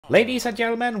Ladies and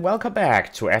gentlemen, welcome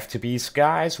back to FTB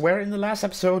Skies, where in the last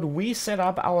episode we set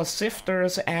up our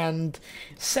sifters and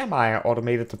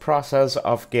semi-automated the process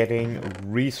of getting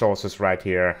resources right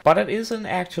here. But it isn't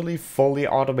actually fully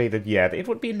automated yet. It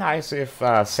would be nice if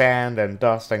sand and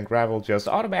dust and gravel just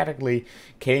automatically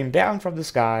came down from the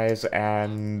skies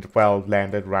and, well,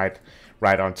 landed right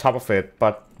on top of it,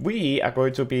 but we are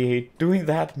going to be doing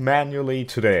that manually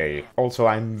today. Also,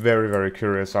 I'm very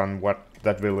curious on what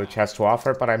that village has to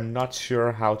offer, but I'm not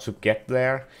sure how to get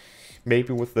there.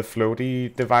 Maybe with the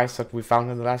floaty device that we found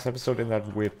in the last episode in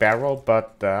that weird barrel,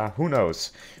 but who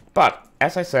knows. But,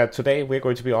 as I said, today we're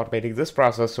going to be automating this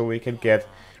process so we can get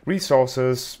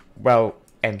resources, well,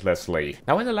 endlessly.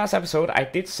 Now, in the last episode, I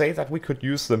did say that we could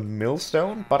use the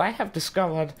millstone, but I have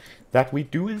discovered that we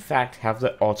do in fact have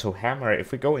the auto hammer.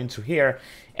 If we go into here,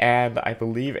 and I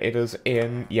believe it is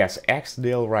in, yes,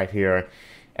 X-Nil right here,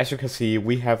 as you can see,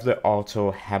 we have the auto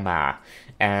hammer.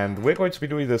 And we're going to be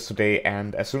doing this today,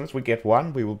 and as soon as we get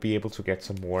one, we will be able to get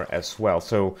some more as well.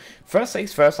 So, first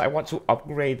things first, I want to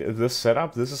upgrade this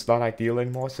setup. This is not ideal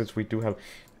anymore, since we do have...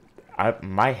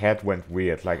 my head went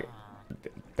weird, like,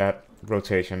 that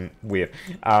rotation, weird.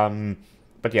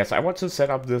 But yes, I want to set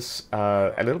up this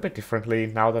a little bit differently.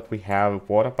 Now that we have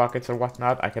water buckets and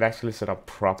whatnot, I can actually set up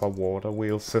proper water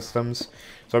wheel systems.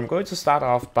 So I'm going to start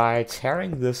off by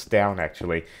tearing this down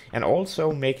actually, and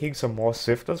also making some more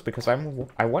sifters, because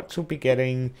I want to be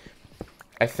getting,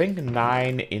 I think,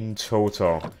 9 in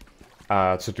total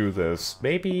to do this.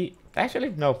 Maybe, actually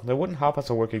no, the wooden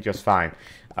hoppers are working just fine.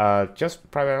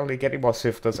 Just primarily getting more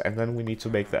sifters, and then we need to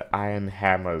make the iron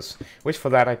hammers, which for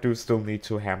that I do still need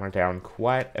to hammer down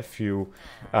quite a few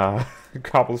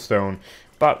cobblestone.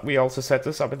 But we also set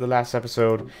this up in the last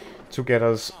episode to get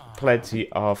us plenty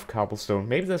of cobblestone.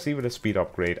 Maybe there's even a speed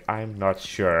upgrade, I'm not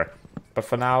sure. But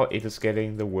for now, it is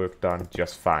getting the work done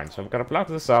just fine. So I'm gonna block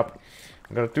this up,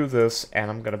 I'm gonna do this,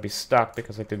 and I'm gonna be stuck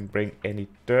because I didn't bring any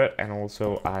dirt, and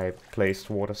also I placed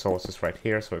water sources right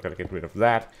here, so I'm gonna get rid of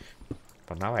that.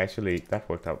 But now actually that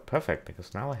worked out perfect,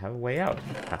 because now I have a way out.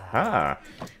 Haha!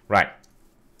 Right.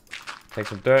 Take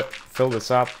some dirt, fill this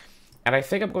up, and I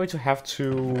think I'm going to have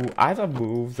to either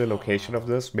move the location of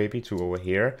this, maybe to over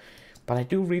here. But I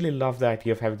do really love the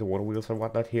idea of having the water wheels and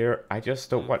whatnot here. I just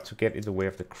don't want to get in the way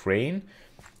of the crane.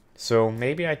 So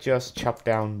maybe I just chop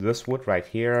down this wood right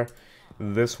here,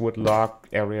 this wood log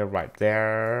area right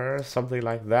there, something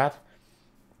like that.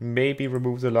 Maybe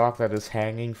remove the log that is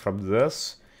hanging from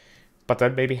this. But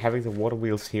then maybe having the water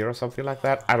wheels here or something like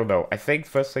that. I don't know. I think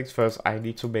first things first, I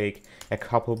need to make a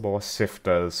couple more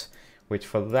sifters. Which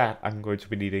for that, I'm going to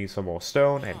be needing some more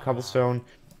stone and cobblestone.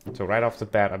 So right off the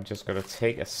bat, I'm just going to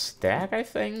take a stack, I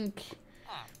think.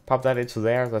 Pop that into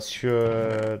there.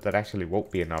 That actually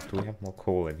won't be enough. Do we have more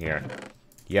coal in here?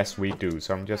 Yes, we do.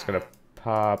 So I'm just going to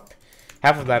pop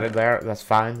half of that in there. That's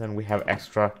fine. Then we have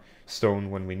extra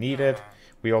stone when we need it.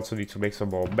 We also need to make some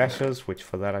more meshes, which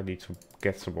for that I need to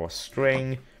get some more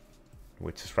string,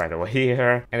 which is right over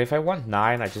here. And if I want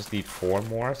 9, I just need 4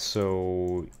 more.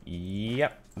 So,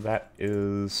 yep, that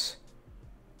is...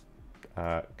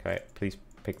 can I please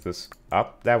pick this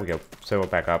up? There we go. So we're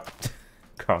back up.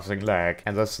 Causing lag.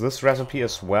 And there's this recipe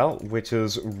as well, which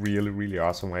is really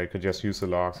awesome, where you could just use the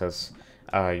logs as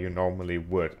you normally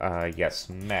would. Yes,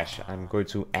 mesh. I'm going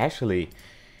to actually...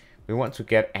 We want to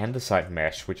get andesite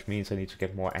mesh, which means I need to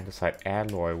get more andesite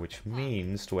alloy, which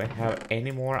means, do I have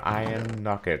any more iron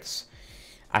nuggets?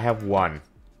 I have 1.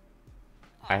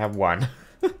 I have 1.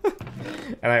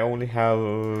 And I only have,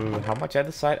 how much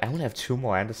andesite? I only have 2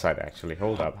 more andesite actually.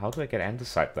 Hold up, how do I get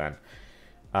andesite then?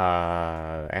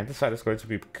 Andesite is going to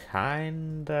be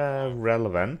kinda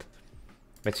relevant.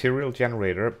 Material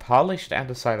generator, polished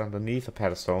andesite underneath a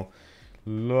pedestal.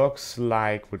 Looks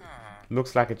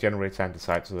like it generates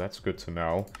andesite, so that's good to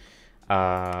know.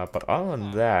 But other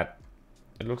than that,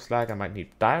 it looks like I might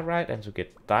need diorite, and to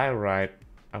get diorite,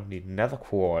 I'll need nether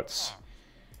quartz.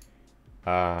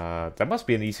 There must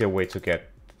be an easier way to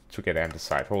get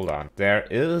andesite. Hold on. There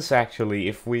is actually,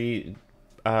 if we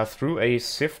through a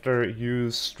sifter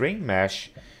use string mesh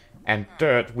and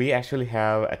dirt, we actually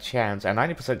have a chance, a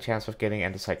 90% chance of getting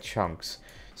andesite chunks.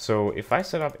 So if I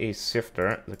set up a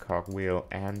sifter, the cogwheel,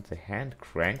 and the hand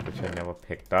crank, which I never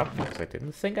picked up because I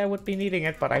didn't think I would be needing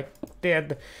it, but I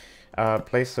did.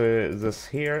 Place this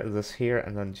here,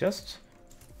 and then just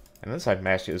an inside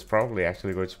mesh is probably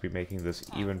actually going to be making this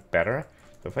even better.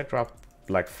 So if I drop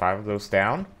like 5 of those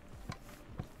down,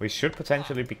 we should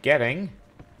potentially be getting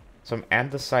some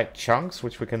andesite chunks,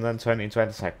 which we can then turn into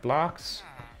andesite blocks,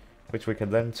 which we can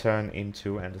then turn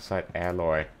into andesite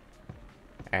alloy.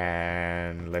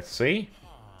 And let's see.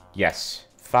 Yes,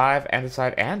 5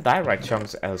 andesite and diorite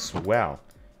chunks as well.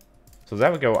 So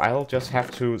there we go. I'll just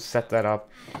have to set that up.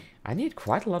 I need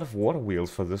quite a lot of water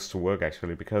wheels for this to work,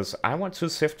 actually, because I want to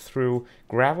sift through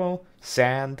gravel,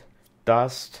 sand,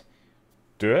 dust,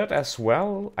 dirt as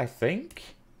well, I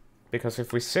think. Because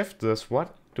if we sift this,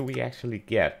 what do we actually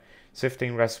get?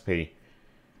 Sifting recipe.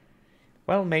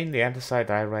 Well, mainly andesite,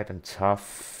 diorite, and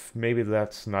tuff. Maybe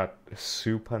that's not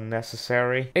super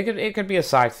necessary. It could be a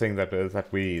side thing that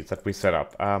we set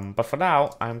up. But for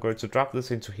now, I'm going to drop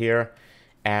this into here.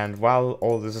 And while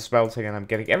all this is melting and I'm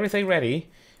getting everything ready,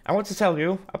 I want to tell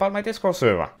you about my Discord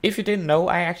server. If you didn't know,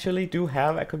 I actually do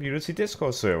have a community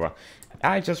Discord server.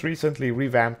 I just recently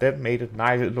revamped it, made it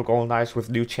nice, look all nice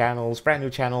with new channels, brand new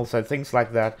channels and things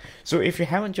like that. So if you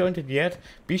haven't joined it yet,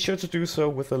 be sure to do so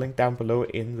with the link down below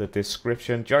in the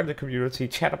description. Join the community,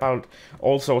 chat about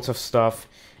all sorts of stuff,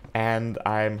 and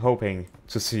I'm hoping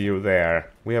to see you there.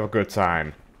 We have a good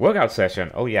time. Workout session.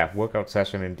 Oh yeah, workout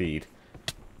session indeed.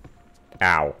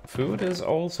 Ow. Food is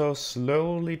also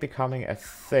slowly becoming a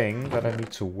thing that I need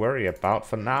to worry about.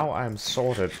 For now, I'm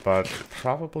sorted, but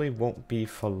probably won't be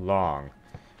for long.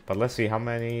 But let's see how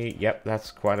many... Yep,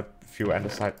 that's quite a few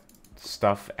andesite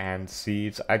stuff and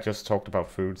seeds. I just talked about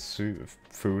food.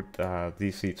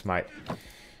 These seeds might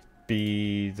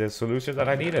be the solution that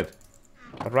I needed.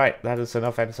 Alright, that is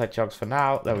enough andesite chunks for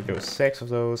now. There we go, 6 of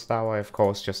those. Now I, of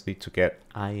course, just need to get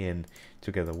iron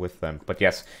together with them. But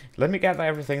yes, let me gather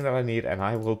everything that I need and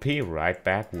I will be right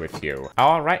back with you.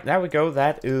 Alright, there we go.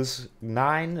 That is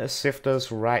 9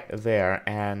 sifters right there.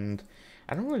 And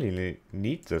I don't really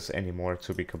need this anymore,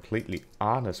 to be completely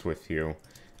honest with you.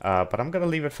 But I'm gonna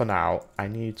leave it for now. I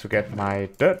need to get my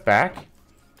dirt back.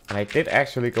 And I did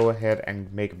actually go ahead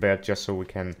and make a bed just so we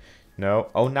can know.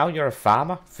 Oh, now you're a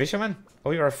farmer? Fisherman? Oh,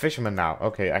 you're a fisherman now.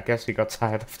 Okay, I guess he got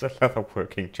tired of the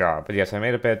leatherworking job. But yes, I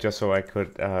made a bed just so I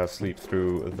could sleep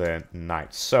through the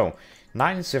night. So,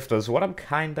 9 sifters. What I'm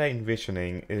kinda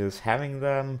envisioning is having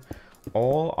them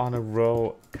all on a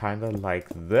row kinda like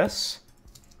this.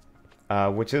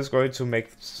 Which is going to make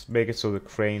it so the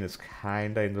crane is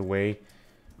kinda in the way.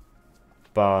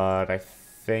 But I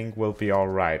think we'll be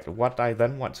alright. What I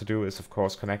then want to do is, of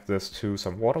course, connect this to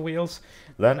some water wheels.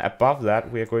 Then above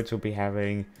that, we are going to be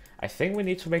having... I think we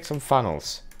need to make some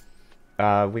funnels.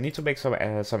 We need to make some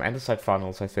andesite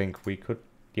funnels, I think. We could...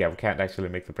 Yeah, we can't actually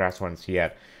make the brass ones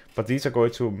yet. But these are going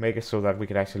to make it so that we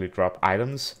can actually drop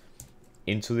items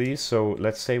into these. So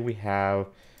let's say we have...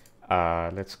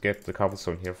 let's get the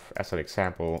cobblestone here as an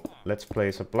example. Let's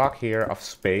place a block here of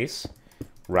space.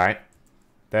 Right.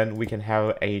 Then we can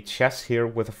have a chest here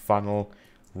with a funnel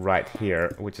right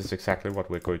here. Which is exactly what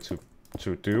we're going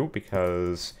to do.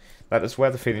 Because... that is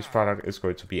where the finished product is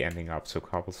going to be ending up. So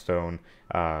cobblestone,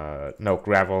 no,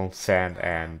 gravel, sand,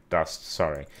 and dust,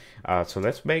 sorry. So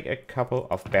let's make a couple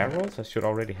of barrels. I should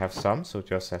already have some, so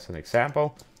just as an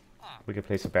example. We can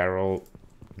place a barrel,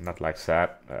 not like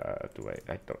that.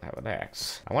 I don't have an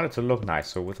axe. I want it to look nice,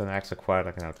 so with an axe acquired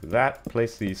I can now do that.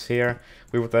 Place these here.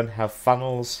 We would then have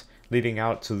funnels leading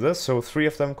out to this, so 3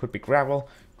 of them could be gravel.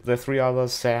 The 3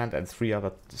 others sand and 3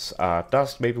 others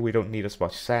dust. Maybe we don't need as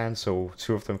much sand, so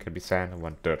 2 of them can be sand and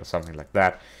 1 dirt or something like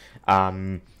that.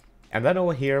 And then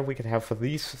over here we can have, for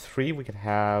these 3, we can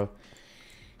have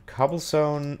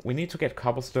cobblestone. We need to get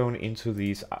cobblestone into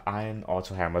these iron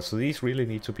auto hammers, so these really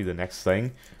need to be the next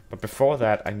thing. But before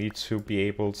that, I need to be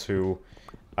able to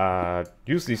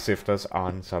use these sifters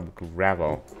on some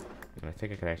gravel. And I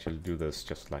think I can actually do this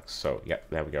just like so. Yep,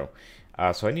 there we go.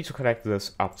 So I need to connect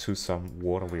this up to some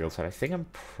water wheels, and I think I'm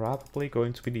probably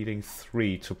going to be needing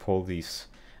 3 to pull these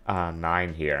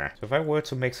 9 here. So if I were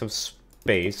to make some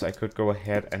space, I could go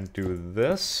ahead and do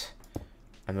this,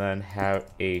 and then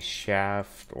have a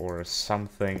shaft or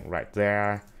something right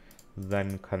there,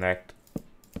 then connect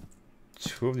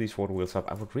 2 of these water wheels up.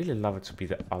 I would really love it to be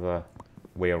the other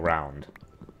way around.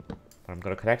 But I'm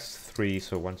gonna connect 3,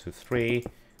 so 1, 2, 3.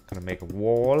 Gonna make a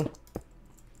wall.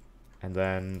 And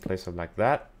then place them like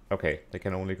that. Okay, they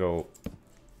can only go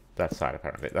that side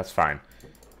apparently. That's fine.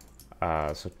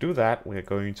 So do that. We're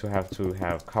going to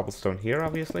have cobblestone here,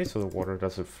 obviously, so the water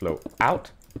doesn't flow out.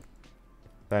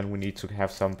 Then we need to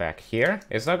have some back here.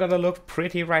 It's not gonna look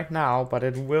pretty right now, but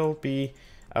it will be...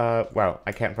 well,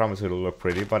 I can't promise it'll look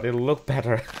pretty, but it'll look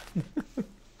better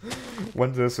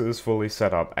when this is fully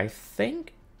set up. I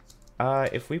think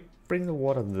if we bring the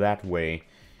water that way...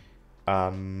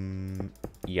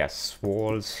 yes,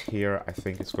 walls here I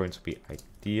think it's going to be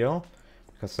ideal,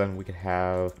 because then we can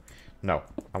have... No,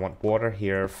 I want water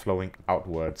here flowing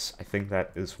outwards. I think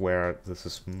that is where this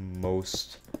is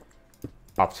most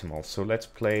optimal. So let's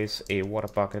place a water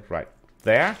bucket right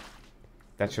there.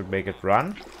 That should make it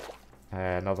run.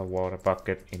 Another water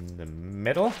bucket in the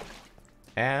middle.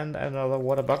 And another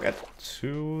water bucket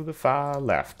to the far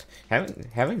left.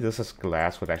 Having this as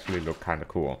glass would actually look kind of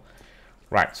cool.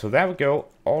 Right, so there we go.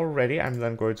 Already, I'm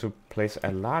then going to place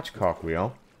a large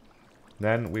cogwheel.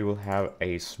 Then we will have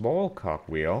a small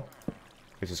cogwheel,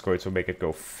 which is going to make it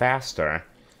go faster.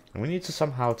 And we need to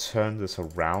somehow turn this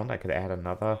around. I could add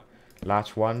another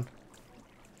large one.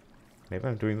 Maybe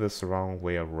I'm doing this the wrong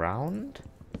way around?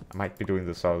 I might be doing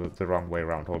this the wrong way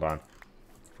around. Hold on.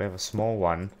 If we have a small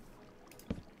one...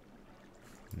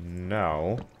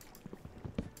 No.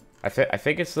 I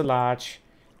think it's the large,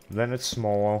 then it's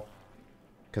small,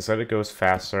 because then it goes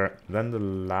faster, then the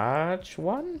large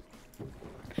one?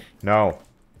 No.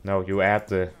 No, you add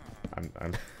the...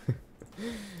 I'm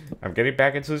I'm getting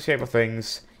back into the shape of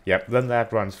things. Yep, then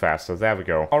that runs faster. There we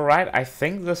go. Alright, I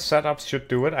think the setup should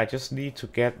do it. I just need to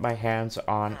get my hands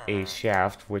on a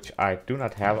shaft, which I do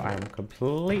not have. I'm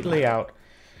completely out.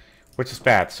 Which is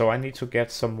bad, so I need to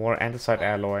get some more andesite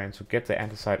alloy, and to get the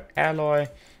andesite alloy,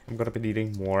 I'm gonna be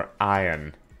needing more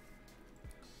iron.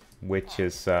 Which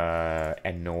is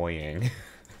annoying.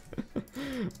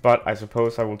 But I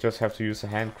suppose I will just have to use a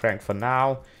hand crank for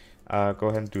now. Go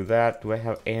ahead and do that. Do I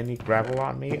have any gravel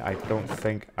on me? I don't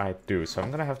think I do, so I'm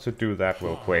gonna have to do that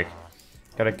real quick.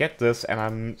 Gotta get this,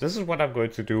 and this is what I'm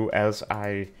going to do as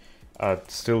I...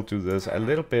 still do this a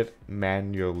little bit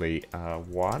manually.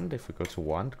 Wand, if we go to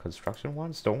wand, construction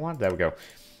wand, stone wand, there we go.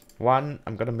 One,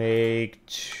 I'm gonna make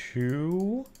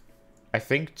 2, I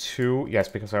think 2, yes,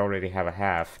 because I already have a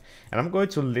half. And I'm going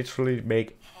to literally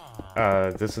make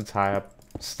this entire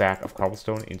stack of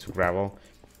cobblestone into gravel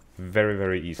very,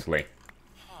 very easily.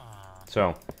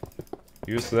 So,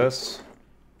 use this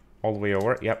all the way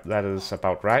over, yep, that is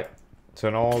about right.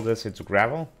 Turn all this into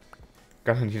gravel.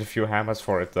 Gonna need a few hammers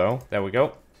for it though. There we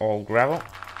go. All gravel.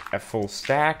 A full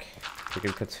stack. We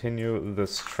can continue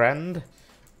this trend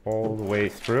all the way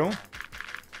through.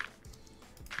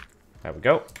 There we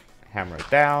go. Hammer it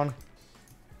down.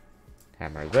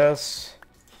 Hammer this.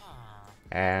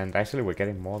 And actually we're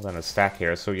getting more than a stack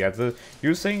here. So yeah,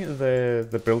 using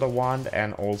the builder wand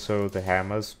and also the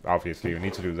hammers. Obviously you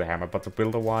need to do the hammer, but the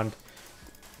builder wand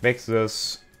makes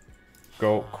this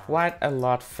go quite a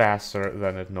lot faster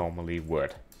than it normally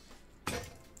would.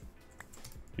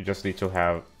 You just need to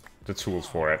have the tools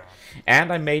for it.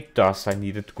 And I made dust, I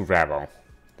needed gravel.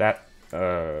 That,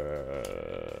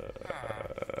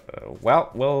 well,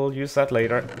 we'll use that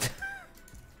later.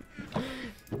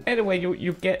 Anyway,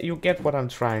 you get what I'm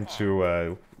trying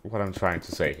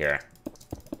to say here.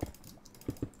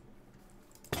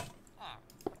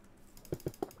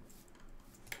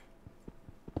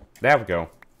 There we go.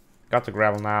 Got the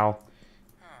gravel now.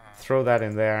 Throw that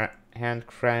in there. Hand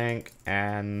crank,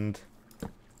 and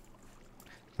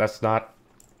that's not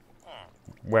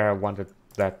where I wanted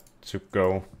that to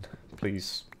go.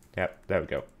 Please. Yep, there we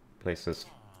go. Place this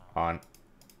on.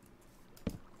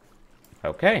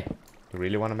 Okay. You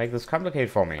really want to make this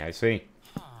complicated for me, I see.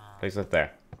 Place it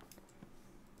there.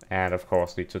 And of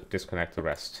course need to disconnect the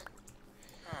rest.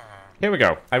 Here we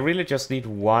go. I really just need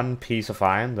one piece of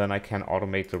iron, then I can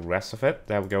automate the rest of it.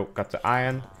 There we go. Got the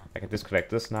iron. I can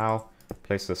disconnect this now.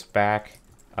 Place this back.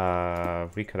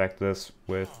 Reconnect this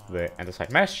with the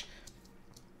andesite mesh.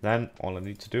 Then all I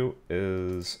need to do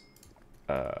is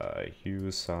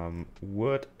use some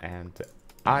wood and the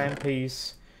iron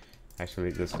piece.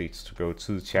 Actually, this needs to go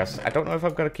to the chest. I don't know if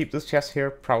I'm gonna keep this chest here.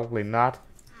 Probably not.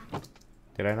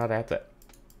 Did I not add that?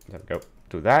 There we go.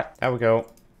 Do that. There we go.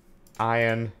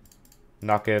 Iron.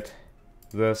 Nugget.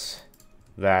 This.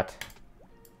 That.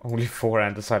 Only 4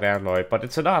 andesite alloy. But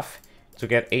it's enough to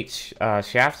get 8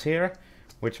 shafts here.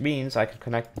 Which means I can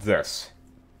connect this.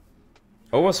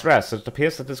 Overstress. It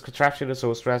appears that this contraption is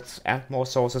overstressed and more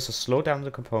sources to slow down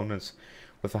the components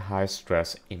with a high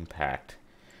stress impact.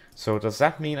 So does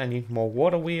that mean I need more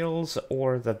water wheels,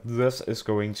 or that this is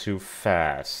going too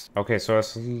fast? Okay, so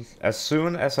as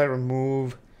soon as I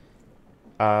remove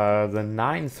the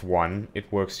 9th one, it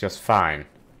works just fine.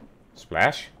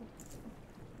 Splash.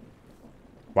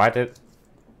 Why did...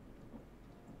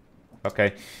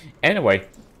 Okay. Anyway,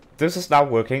 this is now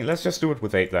working. Let's just do it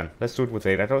with 8 then. Let's do it with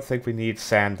 8. I don't think we need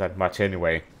sand that much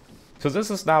anyway. So this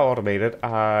is now automated,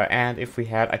 and if we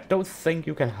had... I don't think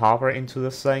you can harbor into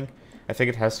this thing. I think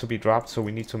it has to be dropped, so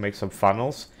we need to make some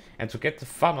funnels. And to get the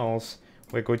funnels,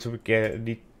 we're going to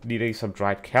need some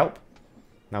dried kelp.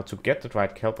 Now to get the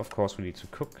dried kelp, of course, we need to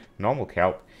cook normal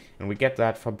kelp. And we get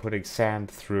that from putting sand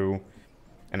through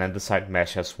an andesite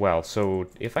mesh as well. So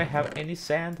if I have any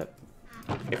sand,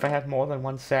 if I had more than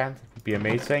 1 sand, it would be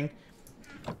amazing.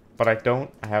 But I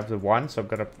don't. I have the 1, so I'm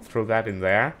going to throw that in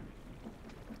there.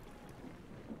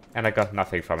 And I got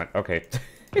nothing from it. Okay.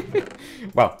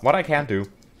 Well, what I can do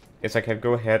is I can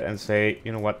go ahead and say,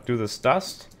 you know what, do this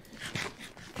dust.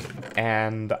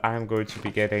 And I'm going to be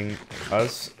getting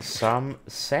us some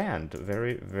sand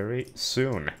very, very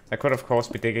soon. I could, of course,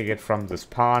 be digging it from this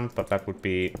pond, but that would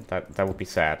be that would be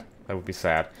sad. That would be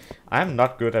sad. I'm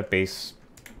not good at base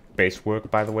work,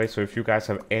 by the way. So if you guys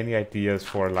have any ideas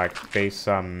for like base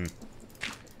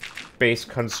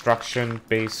construction,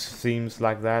 base themes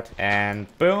like that, and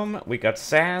boom, we got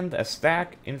sand, a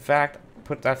stack. In fact,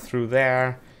 put that through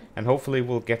there. And hopefully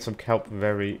we'll get some kelp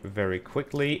very, very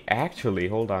quickly. Actually,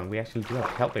 hold on. We actually do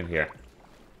have kelp in here.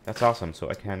 That's awesome. So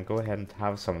I can go ahead and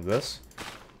harvest some of this.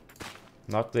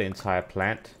 Not the entire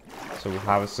plant. So we'll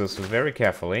harvest this very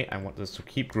carefully. I want this to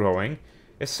keep growing.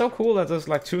 It's so cool that there's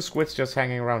like 2 squids just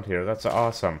hanging around here. That's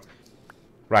awesome.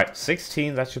 Right,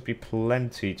 16. That should be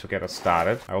plenty to get us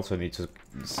started. I also need to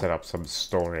set up some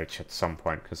storage at some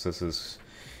point. Because this is,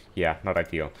 yeah, not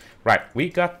ideal. Right, we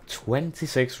got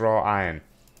 26 raw iron.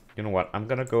 You know what, I'm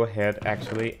gonna go ahead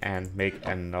actually and make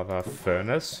another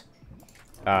furnace.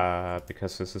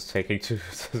 Because this is taking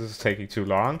too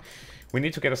long. We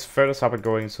need to get this furnace up and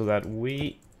going so that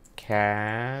we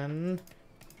can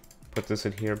put this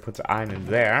in here, put the iron in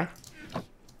there.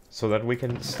 So that we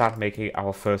can start making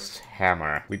our first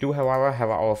hammer. We do, however, have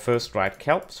our first dried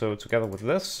kelp, so together with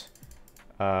this,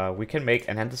 we can make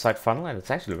an andesite funnel, and it's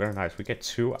actually very nice. We get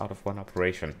 2 out of 1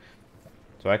 operation.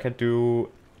 So I can do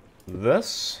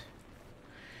this.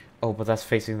 Oh, but that's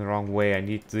facing the wrong way. I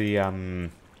need the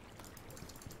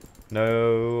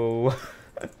no.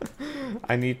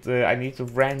 I need the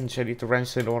wrench. I need the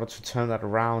wrench in order to turn that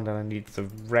around, and I need the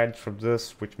wrench from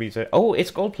this, which means oh, it's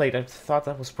gold plate. I thought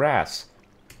that was brass.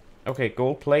 Okay,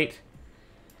 gold plate.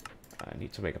 I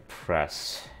need to make a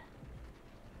press.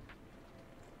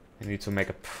 I need to make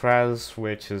a press,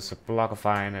 which is a block of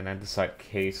iron and andesite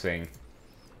casing.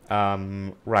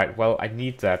 Right, well, I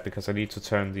need that because I need to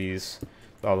turn these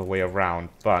the other way around.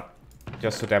 But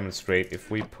just to demonstrate, if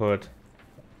we put...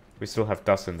 We still have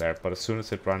dust in there, but as soon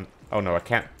as it runs... Oh no, I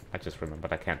can't. I just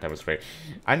remembered I can't demonstrate.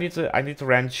 I need the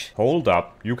wrench. Hold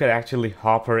up. You can actually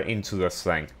hopper into this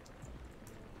thing.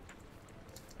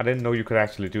 I didn't know you could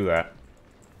actually do that.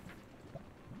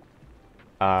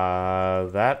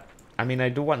 I mean, I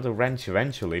do want the wrench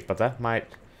eventually, but that might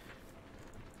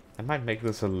make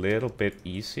this a little bit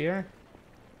easier.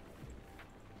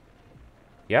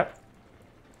 Yep.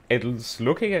 It's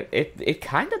looking at it. It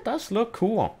kind of does look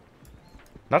cool.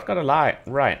 Not gonna lie.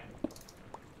 Right.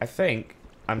 I think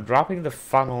I'm dropping the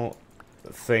funnel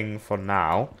thing for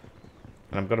now,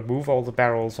 and I'm gonna move all the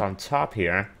barrels on top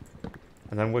here,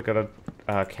 and then we're gonna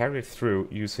carry it through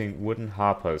using wooden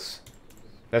hoppers.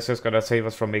 That's just gonna save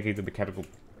us from making the mechanical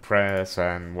press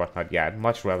and whatnot. Yeah, I'd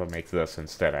much rather make this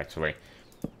instead, actually.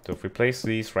 So if we place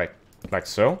these right like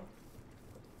so,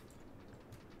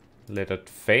 let it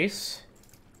face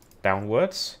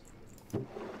downwards,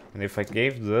 and if I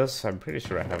gave this, I'm pretty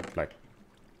sure I have, like,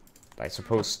 I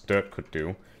suppose dirt could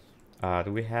do.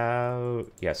 Do we have...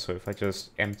 Yeah, so if I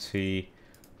just empty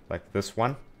like this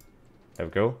one, there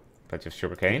we go. That's just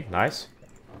sugarcane, nice.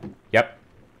 Yep.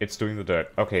 It's doing the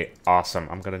dirt. Okay, awesome.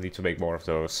 I'm gonna need to make more of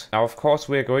those. Now, of course,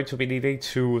 we're going to be needing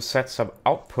to set some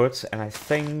outputs, and I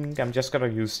think I'm just gonna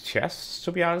use chests,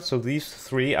 to be honest. So these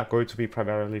 3 are going to be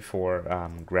primarily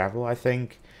for gravel, I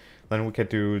think. Then we could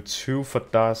do 2 for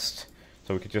dust.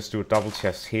 So we could just do a double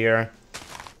chest here.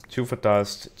 2 for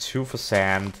dust, 2 for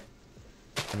sand.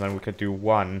 And then we could do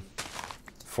 1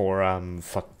 for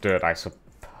dirt, I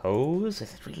suppose.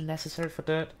 Is it really necessary for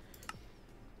dirt?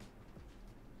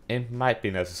 It might be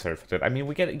necessary for dirt. I mean,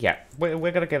 we get... Yeah,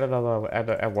 we're gonna get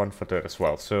another 1 for dirt as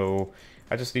well. So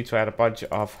I just need to add a bunch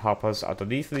of hoppers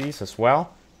underneath these as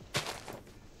well.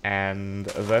 And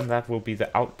then that will be the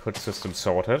output system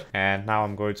sorted. And now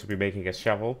I'm going to be making a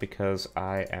shovel because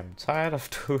I am tired of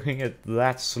doing it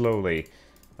that slowly.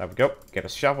 There we go. Get a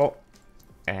shovel.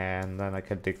 And then I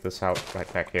can dig this out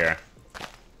right back here.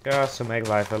 Just to make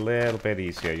life a little bit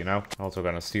easier, you know. Also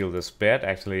gonna steal this bed.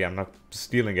 Actually, I'm not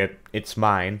stealing it. It's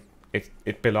mine.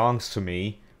 It belongs to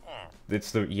me.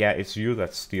 It's you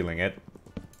that's stealing it.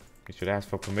 You should ask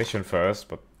for permission first,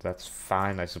 but that's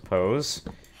fine, I suppose.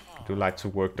 I do like to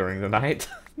work during the night.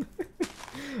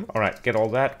 Alright, get all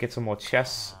that. Get some more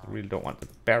chests. I really don't want the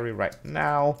berry right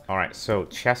now. Alright, so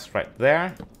chest right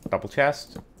there. Double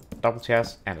chest,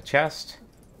 and a chest.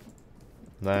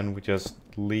 Then we just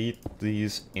lead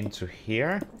these into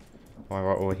here.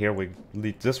 Over here we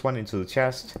lead this one into the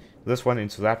chest, this one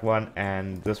into that one,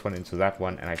 and this one into that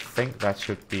one. And I think that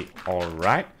should be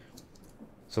alright.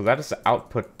 So that is the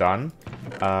output done.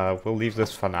 We'll leave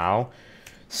this for now.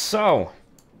 So...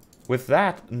 with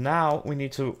that, now we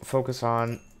need to focus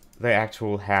on the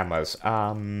actual hammers.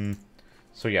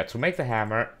 So yeah, to make the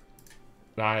hammer,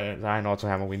 the iron auto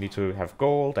hammer, we need to have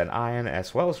gold and iron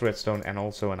as well as redstone and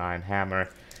also an iron hammer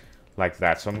like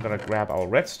that. So I'm gonna grab our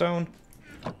redstone.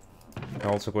 I'm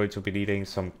also going to be needing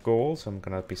some gold, so I'm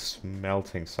gonna be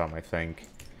smelting some, I think.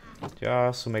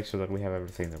 Just to make sure that we have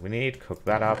everything that we need. Cook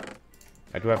that up.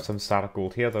 I do have some starter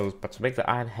gold here though, but to make the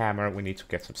iron hammer we need to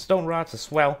get some stone rods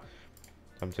as well.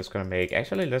 I'm just gonna make,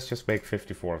 actually let's just make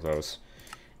 54 of those.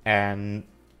 And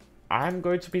I'm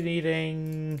going to be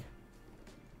needing,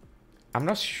 I'm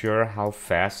not sure how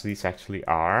fast these actually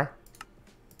are,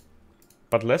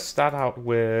 but let's start out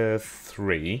with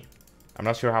 3. I'm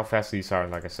not sure how fast these are,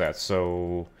 like I said.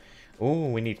 So, oh,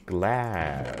 we need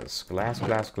glass.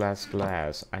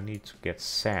 Glass. I need to get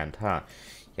sand, huh?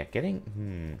 Yeah,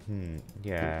 getting,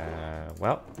 yeah,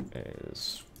 well,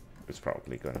 it's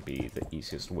probably gonna be the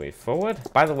easiest way forward.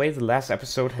 By the way, the last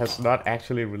episode has not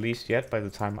actually released yet by the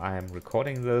time I am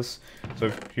recording this. So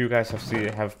if you guys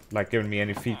have like given me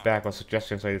any feedback or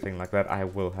suggestions or anything like that, I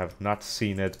will have not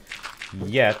seen it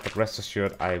yet, but rest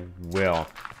assured I will.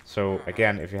 So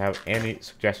again, if you have any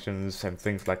suggestions and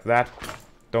things like that,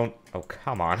 don't, oh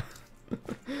come on.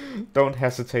 Don't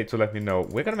hesitate to let me know.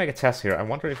 We're gonna make a test here. I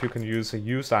wonder if you can use a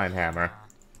used iron hammer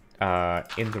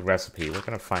in the recipe. We're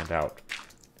gonna find out.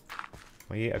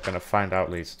 We are gonna find out,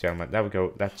 ladies and gentlemen. There we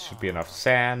go. That should be enough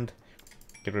sand.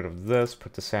 Get rid of this.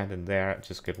 Put the sand in there.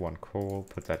 Just get 1 coal.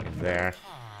 Put that in there.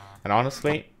 And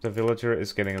honestly, the villager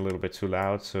is getting a little bit too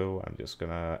loud, so I'm just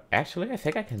gonna... Actually, I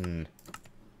think I can...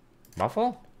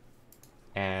 Muffle?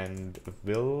 And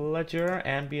villager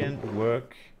ambient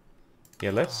work.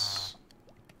 Yeah, let's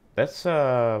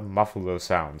muffle those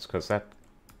sounds, because that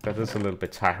is a little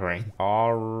bit tiring.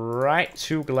 Alright,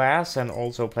 2 glass and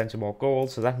also plenty more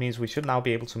gold. So that means we should now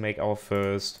be able to make our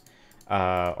first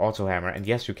auto hammer. And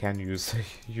yes, you can use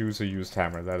a used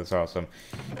hammer. That is awesome.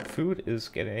 Food is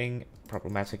getting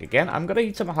problematic again. I'm gonna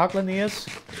eat some Hoglaneers.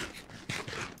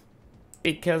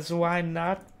 Because why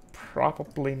not?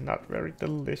 Probably not very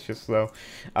delicious though.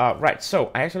 Right,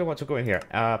 so I actually want to go in here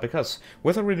because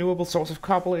with a renewable source of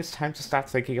cobble, it's time to start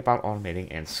thinking about automating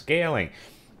and scaling.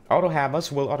 Auto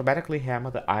hammers will automatically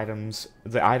hammer the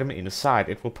item inside.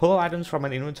 It will pull items from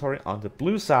an inventory on the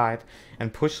blue side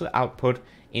and push the output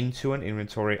into an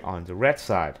inventory on the red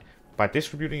side. By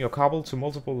distributing your cobble to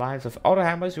multiple lines of auto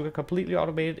hammers, you can completely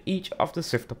automate each of the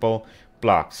siftable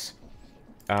blocks.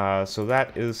 So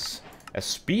that is a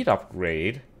speed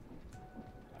upgrade.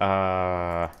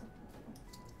 I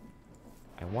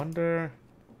wonder...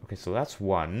 Okay, so that's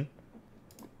 1.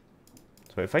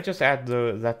 So if I just add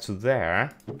that to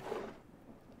there...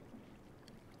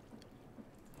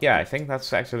 Yeah, I think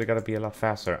that's actually gonna be a lot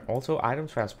faster. Also, item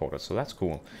transporter, so that's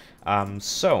cool.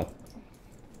 So...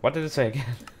 What did it say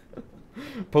again?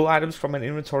 Pull items from an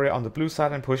inventory on the blue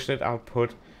side and push the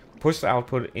output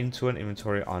into an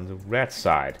inventory on the red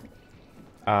side.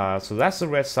 So that's the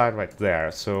red side right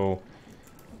there. So...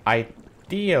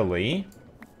 Ideally,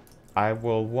 I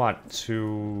will want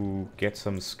to get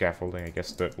some scaffolding. I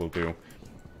guess dirt will do.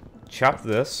 Chop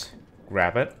this,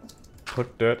 grab it,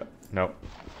 put dirt, no,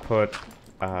 put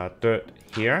dirt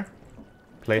here,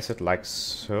 place it like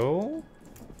so,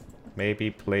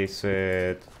 maybe place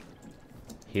it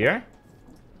here.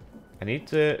 I need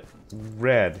the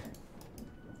red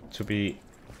to be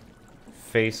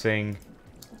facing,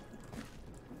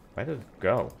 where did it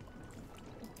go?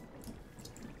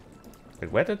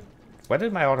 Wait, where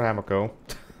did my auto hammer go?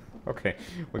 Okay,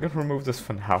 we're gonna remove this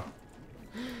for now.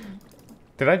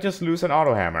 Did I just lose an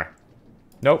auto hammer?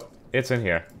 Nope, it's in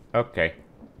here. Okay.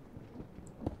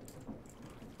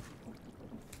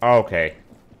 Okay.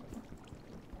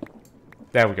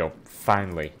 There we go.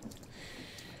 Finally.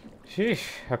 Sheesh.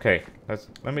 Okay,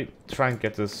 let me try and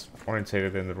get this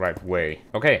orientated in the right way.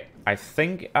 Okay, I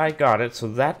think I got it. So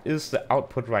that is the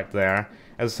output right there.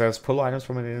 As it says, pull items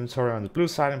from an inventory on the blue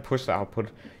side and push the output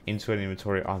into an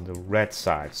inventory on the red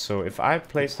side. So if I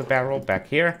place the barrel back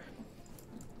here,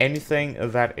 anything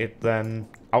that it then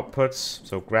outputs,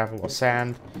 so gravel or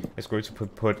sand, is going to be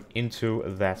put into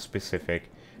that specific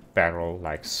barrel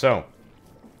like so.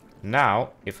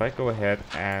 Now, if I go ahead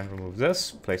and remove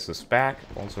this, place this back,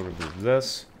 also remove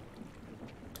this.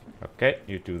 Okay,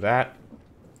 you do that.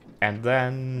 And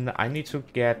then I need to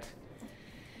get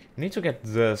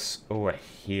this over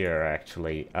here,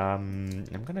 actually. I'm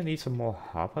gonna need some more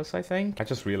hoppers, I think. I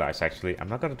just realized, actually, I'm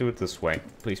not gonna do it this way.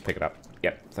 Please pick it up.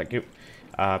 Yep, thank you.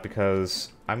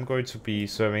 Because I'm going to be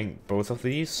serving both of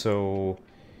these, so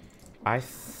I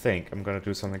think I'm gonna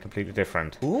do something completely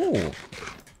different. Ooh!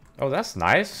 Oh, that's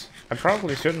nice. I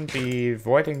probably shouldn't be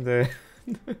voiding the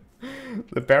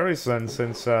the berries then,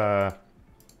 since I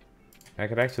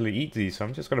could actually eat these, so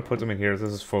I'm just gonna put them in here.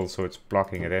 This is full, so it's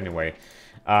blocking it anyway.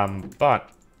 But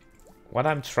what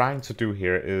I'm trying to do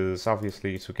here is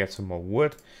obviously to get some more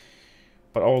wood,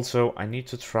 but also I need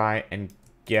to try and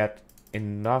get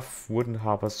enough wooden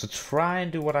hoppers to try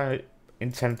and do what I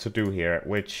intend to do here,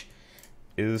 which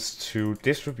is to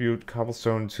distribute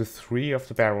cobblestone to 3 of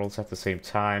the barrels at the same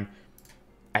time.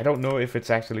 I don't know if it's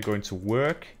actually going to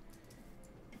work,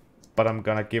 but I'm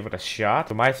gonna give it a shot.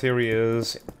 So my theory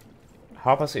is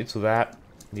hoppers into that,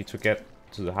 need to get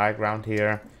to the high ground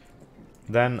here.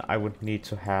 Then I would need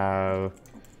to have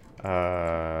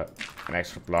an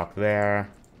extra block there.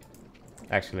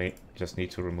 Actually, just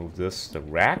need to remove this, the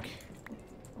rack.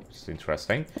 It's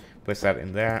interesting. Place that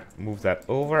in there, move that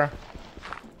over.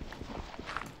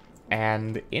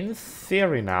 And in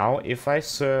theory now, if I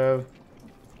serve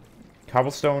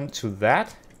cobblestone to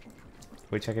that,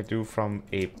 which I could do from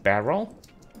a barrel,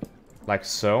 like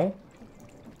so,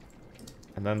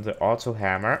 and then the auto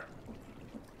hammer,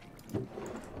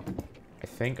 I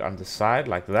think on the side,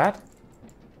 like that.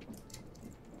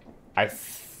 I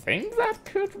think that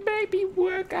could maybe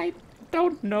work. I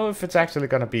don't know if it's actually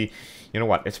gonna be... You know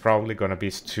what? It's probably gonna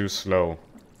be too slow,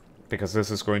 because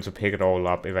this is going to pick it all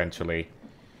up eventually.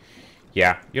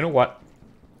 Yeah, you know what?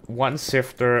 1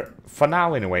 sifter, for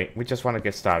now anyway, we just want to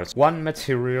get started. 1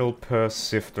 material per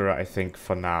sifter, I think,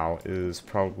 for now, is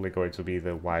probably going to be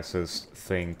the wisest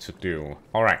thing to do.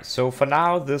 Alright, so for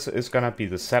now, this is gonna be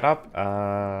the setup.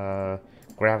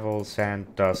 Gravel,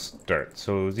 sand, dust, dirt.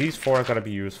 So these 4 are gonna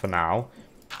be used for now.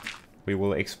 We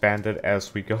will expand it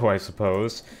as we go, I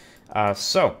suppose.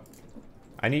 So,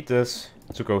 I need this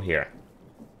to go here.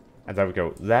 And there we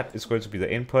go. That is going to be the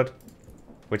input,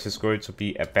 which is going to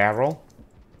be a barrel.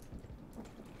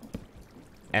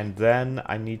 And then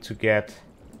I need to get...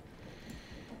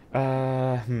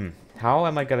 how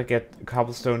am I gonna get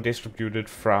cobblestone distributed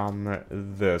from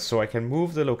this? So I can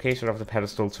move the location of the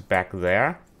pedestal to back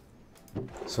there,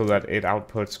 so that it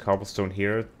outputs cobblestone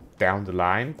here down the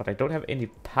line. But I don't have any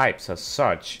pipes as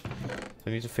such. So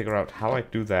I need to figure out how I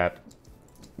do that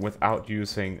without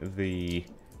using the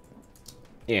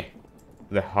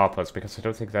hoppers, because I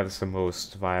don't think that is the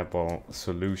most viable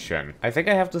solution. I think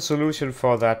I have the solution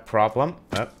for that problem.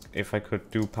 If I could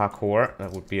do parkour,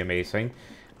 that would be amazing.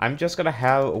 I'm just gonna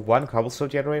have 1 cobblestone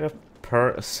generator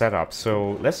per setup.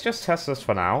 So let's just test this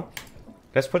for now.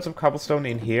 Let's put some cobblestone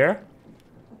in here.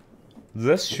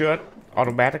 This should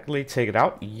automatically take it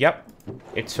out. Yep,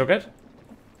 it took it.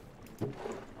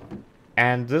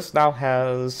 And this now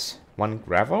has 1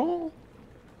 gravel.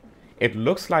 It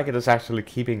looks like it is actually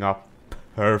keeping up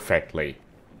perfectly.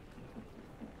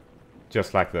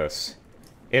 Just like this.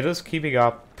 It is keeping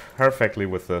up perfectly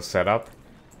with the setup.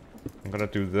 I'm gonna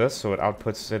do this so it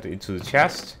outputs it into the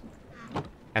chest.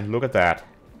 And look at that.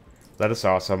 That is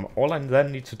awesome. All I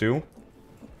then need to do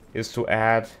is to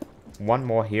add 1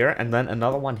 more here and then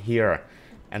another one here.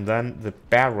 And then the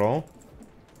barrel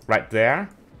right there.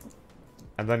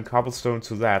 And then cobblestone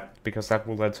to that, because that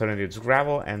will then turn it into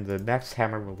gravel, and the next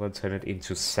hammer will then turn it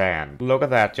into sand. Look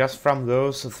at that, just from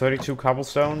those 32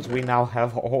 cobblestones, we now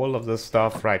have all of this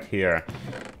stuff right here.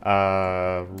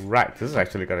 Right, this is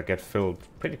actually gonna get filled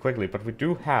pretty quickly, but we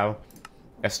do have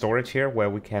a storage here where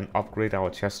we can upgrade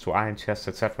our chests to iron chests,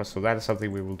 etc. So that is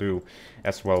something we will do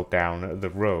as well down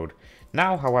the road.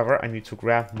 Now, however, I need to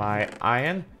grab my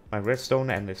iron, my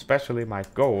redstone, and especially my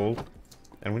gold,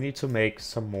 and we need to make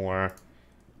some more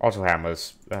auto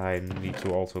hammers. I need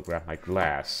to also grab my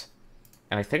glass.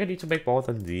 And I think I need to make more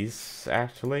than these,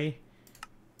 actually.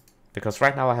 Because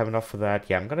right now I have enough for that.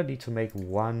 Yeah, I'm gonna need to make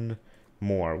 1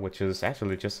 more, which is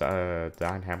actually just the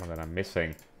iron hammer that I'm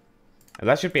missing. And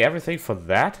that should be everything for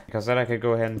that. Because then I can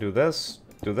go ahead and do this,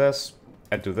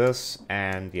 and do this.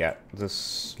 And yeah,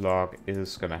 this log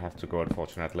is gonna have to go,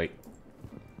 unfortunately.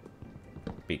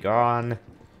 Be gone.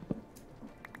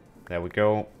 There we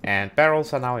go. And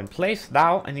barrels are now in place.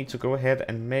 Now I need to go ahead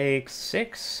and make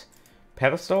 6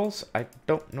 pedestals. I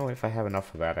don't know if I have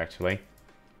enough of that, actually.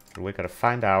 But we gotta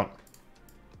find out.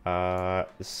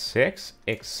 6?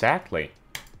 Exactly.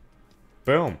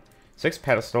 Boom. 6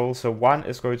 pedestals. So 1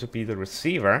 is going to be the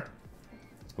receiver,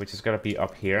 which is gonna be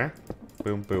up here.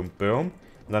 Boom, boom, boom.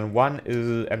 And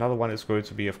then another one is going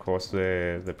to be, of course,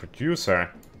 the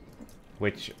producer.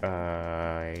 Which,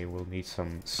 I will need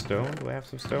some stone. Do I have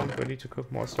some stone? Do I need to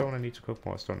cook more stone? I need to cook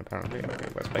more stone, apparently. Okay,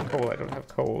 where's my coal? I don't have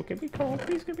coal. Give me coal,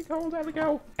 please give me coal. There we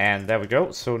go. And there we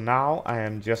go. So now I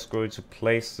am just going to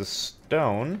place the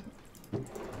stone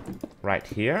right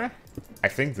here. I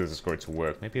think this is going to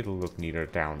work. Maybe it'll look neater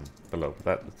down below.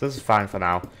 But this is fine for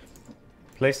now.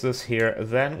 Place this here.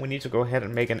 Then we need to go ahead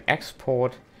and make an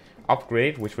export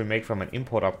upgrade, which we make from an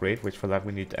import upgrade, which for that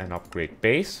we need an upgrade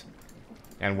base.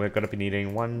 And we're going to be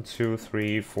needing 1, 2,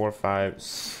 3, 4, 5,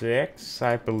 6,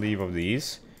 I believe, of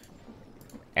these.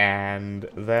 And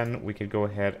then we can go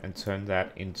ahead and turn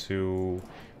that into...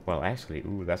 Well, actually,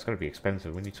 ooh, that's going to be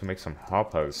expensive. We need to make some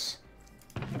hoppers.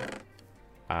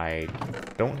 I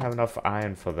don't have enough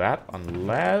iron for that,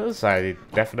 unless I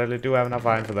definitely do have enough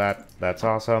iron for that. That's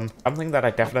awesome. Something that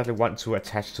I definitely want to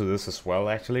attach to this as well,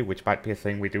 actually, which might be a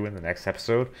thing we do in the next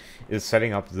episode, is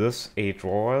setting up this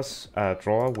drawer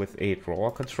with a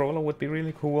drawer controller would be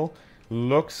really cool.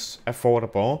 Looks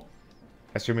affordable,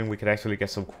 assuming we could actually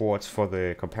get some quartz for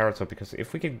the comparator, because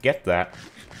if we can get that,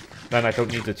 then I don't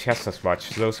need the chests as much.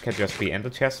 Those can just be ender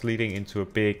chests leading into a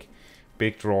big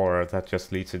drawer that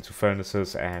just leads into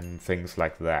furnaces and things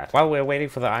like that. While we're waiting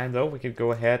for the iron though, we could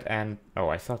go ahead and... Oh,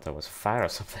 I thought there was fire or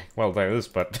something. Well, there is,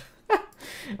 but...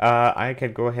 I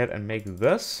can go ahead and make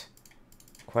this.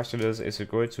 Question is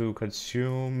it going to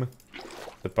consume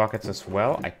the buckets as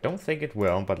well? I don't think it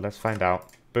will, but let's find out.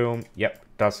 Boom. Yep,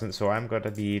 doesn't. So I'm going to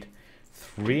need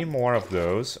 3 more of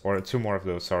those, or 2 more of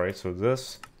those, sorry. So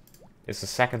this is the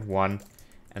second one.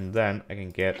 And then I can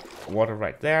get water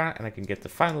right there, and I can get the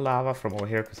final lava from over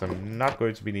here, because I'm not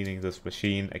going to be needing this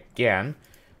machine again.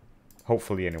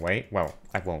 Hopefully, anyway. Well,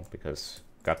 I won't, because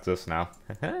got this now.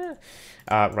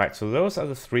 Right, so those are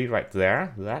the 3 right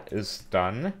there. That is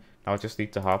done. Now I just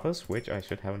need the hoppers, which I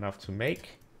should have enough to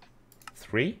make.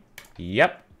 3.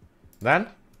 Yep. Then,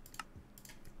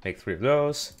 make 3 of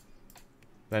those.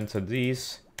 Then turn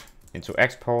these into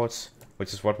exports,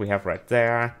 which is what we have right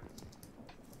there.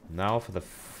 Now for the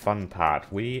fun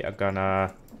part. We are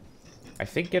gonna, I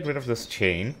think, get rid of this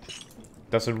chain.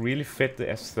 Doesn't really fit the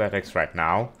aesthetics right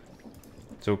now.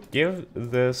 So give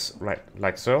this right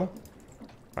like so.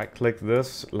 Right click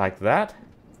this like that.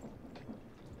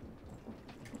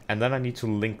 And then I need to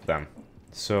link them.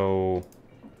 So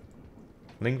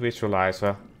link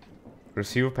visualizer.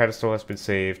 Receiver pedestal has been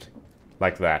saved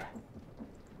like that.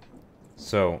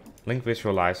 So link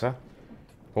visualizer.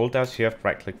 Hold down shift,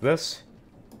 right click this.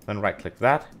 Then right click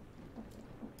that.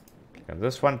 Click on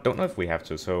this one. Don't know if we have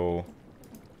to, so...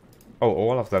 Oh,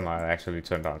 all of them are actually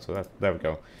turned on, so that, there we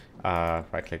go.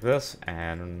 Right click this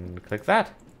and click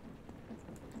that.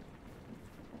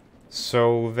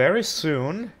 So very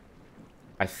soon,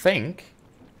 I think,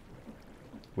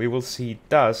 we will see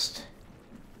dust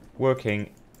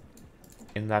working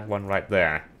in that one right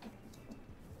there.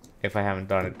 If I haven't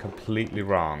done it completely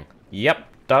wrong. Yep,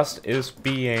 dust is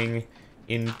being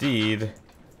indeed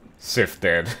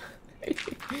sifted.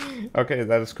 Okay,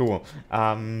 that is cool.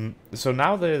 So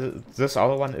now this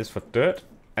other one is for dirt,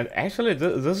 and actually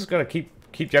this is gonna keep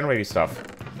generating stuff.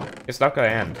 It's not gonna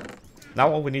end.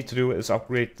 Now all we need to do is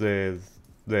upgrade the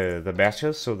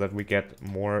meshes so that we get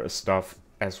more stuff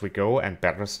as we go, and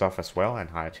better stuff as well, and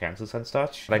higher chances and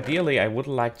such. But ideally, I would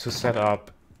like to set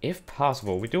up, if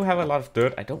possible, we do have a lot of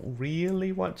dirt. I don't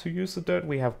really want to use the dirt.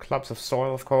 We have clumps of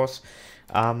soil, of course.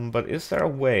 But is there a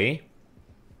way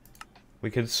we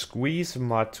can squeeze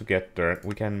mud to get dirt?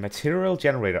 We can material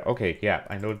generator. Okay, yeah,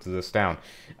 I noted this down.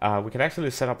 We can actually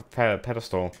set up a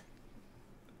pedestal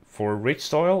for rich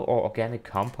soil or organic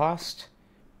compost.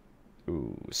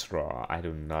 Ooh, straw. I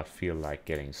do not feel like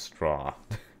getting straw.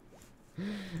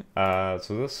 So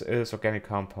this is organic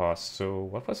compost. So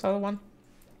what was the other one?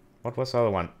 What was the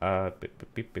other one?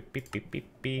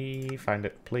 Find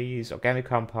it, please. Organic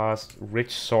compost,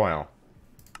 rich soil.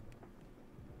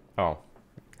 Oh.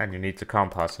 And you need the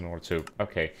compost in order to...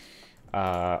 Okay.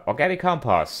 Organic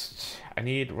compost. I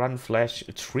need rotten flesh,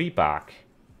 tree bark.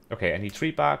 Okay, I need tree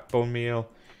bark, bone meal,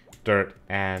 dirt,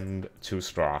 and 2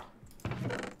 straw.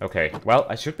 Okay, well,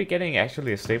 I should be getting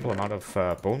actually a stable amount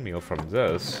of bone meal from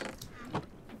this.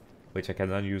 Which I can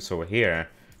then use over here.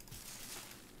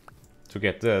 To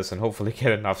get this, and hopefully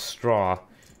get enough straw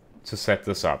to set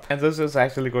this up. And this is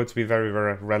actually going to be very,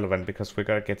 very relevant, because we're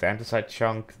going to get the andesite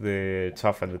chunk, the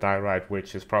tuff, and the diorite,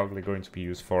 which is probably going to be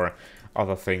used for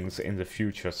other things in the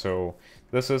future. So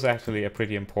this is actually a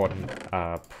pretty important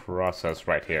process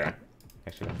right here.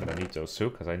 Actually, I'm going to need those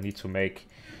too, because I need to make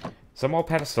some more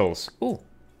pedestals. Ooh,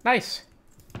 nice!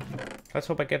 Let's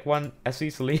hope I get one as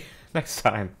easily next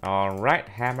time. Alright,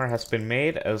 hammer has been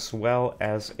made, as well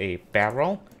as a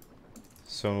barrel.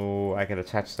 So I can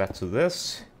attach that to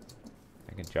this.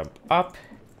 I can jump up.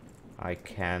 I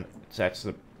can attach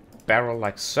the barrel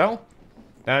like so.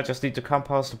 Then I just need the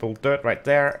compostable dirt right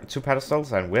there. 2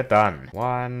 pedestals and we're done.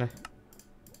 1,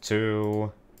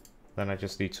 2. Then I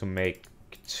just need to make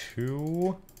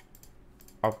 2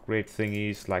 upgrade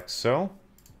thingies like so.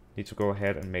 Need to go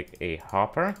ahead and make a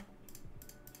hopper.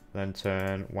 then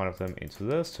turn one of them into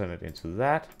this, turn it into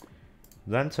that,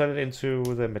 then turn it into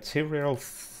the material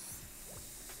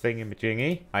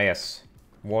thingy-majingy. Ah yes,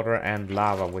 water and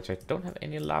lava, which I don't have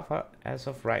any lava as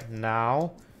of right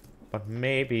now, but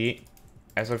maybe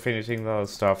as I'm finishing the other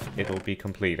stuff, it'll be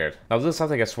completed. Now this is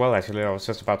something as well, actually. I was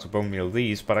just about to bone meal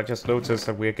these, but I just noticed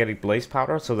that we're getting blaze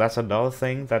powder, so that's another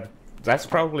thing that's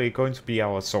probably going to be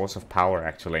our source of power,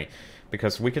 actually.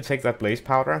 Because we can take that blaze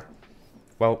powder.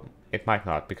 Well, it might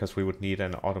not, because we would need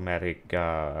an automatic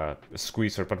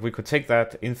squeezer, but we could take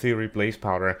that, in theory, blaze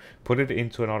powder, put it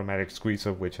into an automatic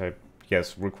squeezer, which I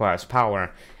guess requires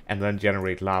power, and then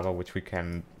generate lava, which we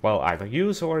can, well, either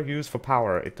use or use for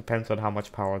power. It depends on how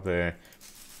much power the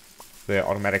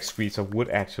automatic squeezer would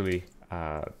actually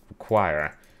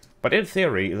require. But in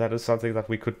theory, that is something that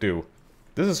we could do.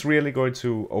 This is really going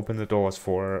to open the doors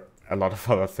for a lot of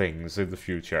other things in the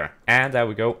future. And there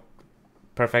we go.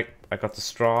 Perfect. I got the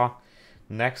straw.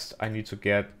 Next, I need to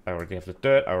get... I already have the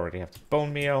dirt. I already have the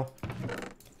bone meal.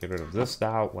 Get rid of this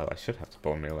now. Well, I should have the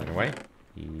bone meal anyway.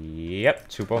 Yep,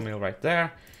 2 bone meal right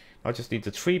there. I just need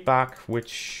the tree bark, which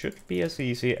should be as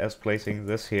easy as placing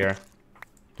this here.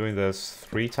 Doing this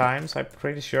 3 times, I'm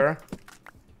pretty sure.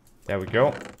 There we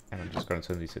go. And I'm just going to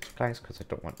turn these into planks because I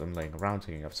don't want them laying around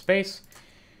taking up space.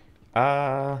 Ooh,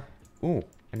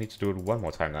 I need to do it one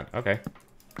more time then. Okay.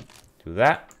 Do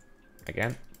that.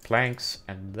 Again, planks.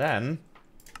 And then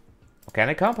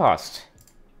organic compost.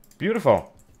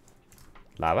 Beautiful.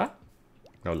 Lava?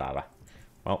 No lava.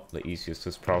 Well, the easiest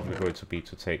is probably going to be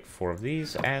to take 4 of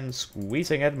these and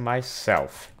squeezing it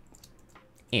myself.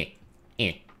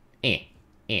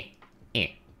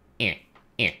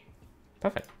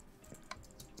 Perfect.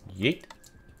 Yeet.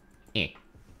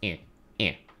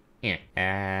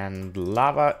 And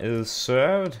lava is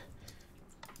served.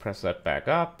 Press that back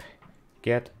up.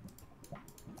 Get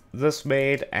this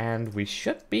made, and we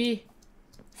should be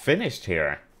finished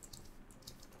here.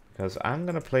 Because I'm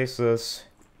gonna place this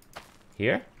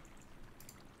here.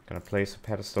 Gonna place a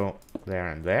pedestal there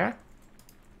and there.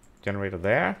 Generator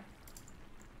there.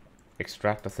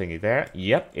 Extractor thingy there.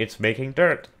 Yep, it's making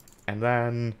dirt. And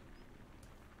then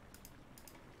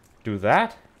do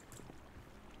that.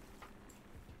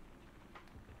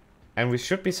 And we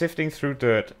should be sifting through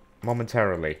dirt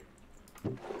momentarily.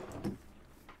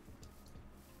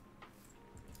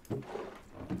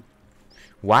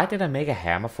 Why did I make a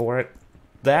hammer for it?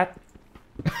 That...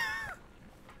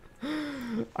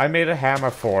 I made a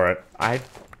hammer for it. I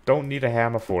don't need a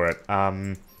hammer for it.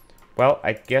 Well,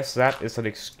 I guess that is an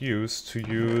excuse to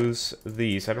use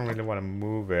these. I don't really want to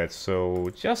move it, so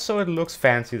just so it looks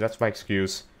fancy, that's my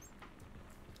excuse.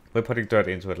 We're putting dirt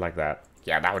into it like that.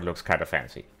 Yeah, now it looks kind of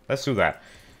fancy. Let's do that.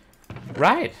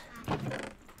 Right.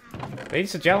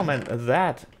 Ladies and gentlemen,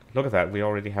 look at that. We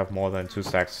already have more than 2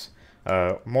 stacks,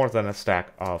 more than a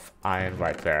stack of iron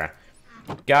right there.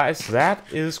 Guys, that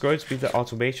is going to be the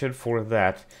automation for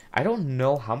that. I don't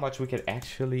know how much we can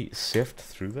actually sift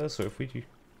through this, so if we do...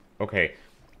 Okay,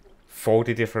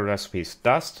 40 different recipes.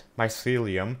 Dust,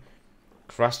 mycelium,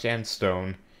 crushed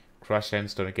endstone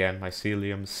again,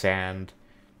 mycelium, sand,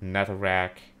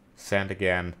 netherrack, sand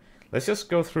again. Let's just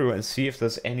go through and see if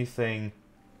there's anything...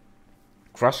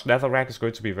 Crushed netherrack is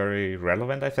going to be very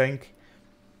relevant, I think.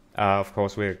 Of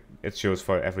course, it shows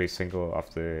for every single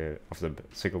of the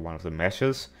single one of the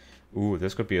meshes. Ooh,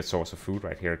 this could be a source of food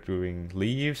right here. Doing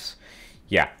leaves,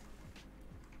 yeah.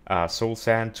 Soul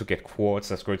sand to get quartz.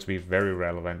 That's going to be very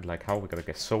relevant. Like, how are we gonna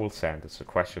get soul sand? It's a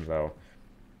question though.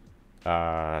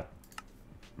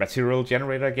 Material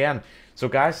generator again. So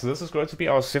guys, this is going to be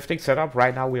our sifting setup.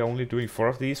 Right now we're only doing 4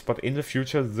 of these, but in the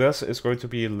future this is going to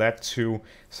be led to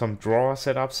some drawer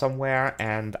setup somewhere,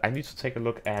 and I need to take a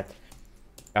look at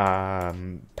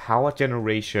power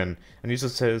generation. I need to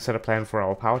set a plan for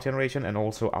our power generation and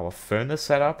also our furnace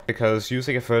setup, because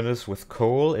using a furnace with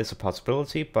coal is a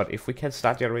possibility, but if we can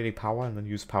start generating power and then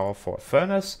use power for a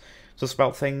furnace to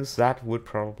smelt things, that would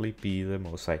probably be the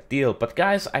most ideal. But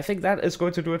guys, I think that is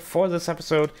going to do it for this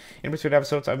episode. In between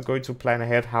episodes, I'm going to plan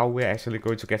ahead how we're actually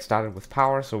going to get started with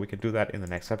power, so we can do that in the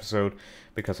next episode,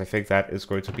 because I think that is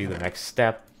going to be the next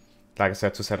step. Like I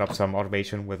said, to set up some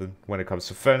automation when it comes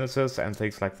to furnaces and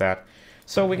things like that,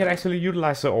 so we can actually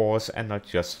utilize the ores and not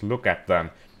just look at them.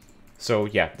 So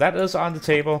yeah, that is on the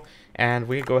table, and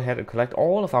we go ahead and collect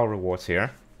all of our rewards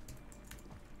here.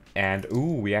 And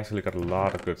ooh, we actually got a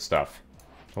lot of good stuff.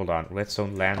 Hold on,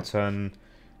 redstone lantern,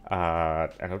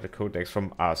 another codex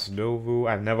from Ars Novu.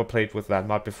 I've never played with that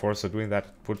mod before, so doing that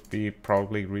would be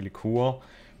probably really cool.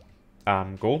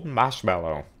 Golden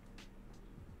marshmallow.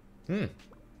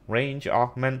 Range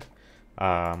augment,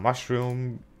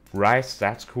 mushroom, rice,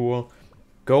 that's cool.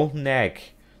 Golden egg.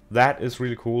 that is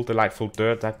really cool. Delightful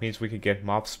dirt. That means we can get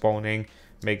mobs spawning.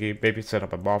 Maybe set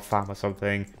up a mob farm or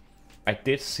something. I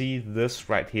did see this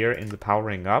right here in the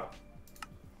powering up.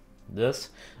 This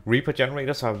Reaper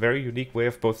generators are a very unique way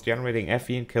of both generating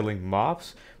FE and killing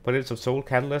mobs, but it's a soul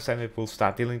catalyst and it will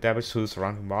start dealing damage to the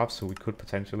surrounding mobs, so we could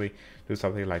potentially do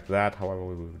something like that. However,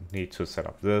 we would need to set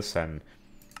up this and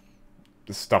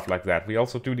stuff like that. We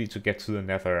also do need to get to the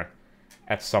nether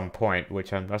at some point,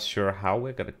 which I'm not sure how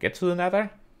we're gonna get to the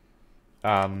nether.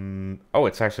 Oh,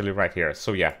 it's actually right here.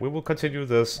 So yeah, we will continue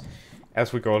this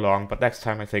as we go along, but next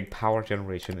time I think power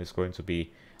generation is going to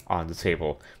be on the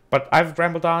table. But I've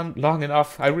rambled on long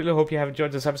enough. I really hope you have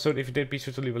enjoyed this episode. If you did, be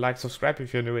sure to leave a like, subscribe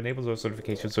if you're new, enable those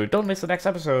notifications so you don't miss the next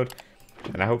episode.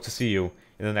 And I hope to see you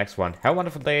in the next one. Have a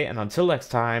wonderful day, and until next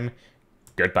time,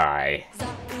 goodbye.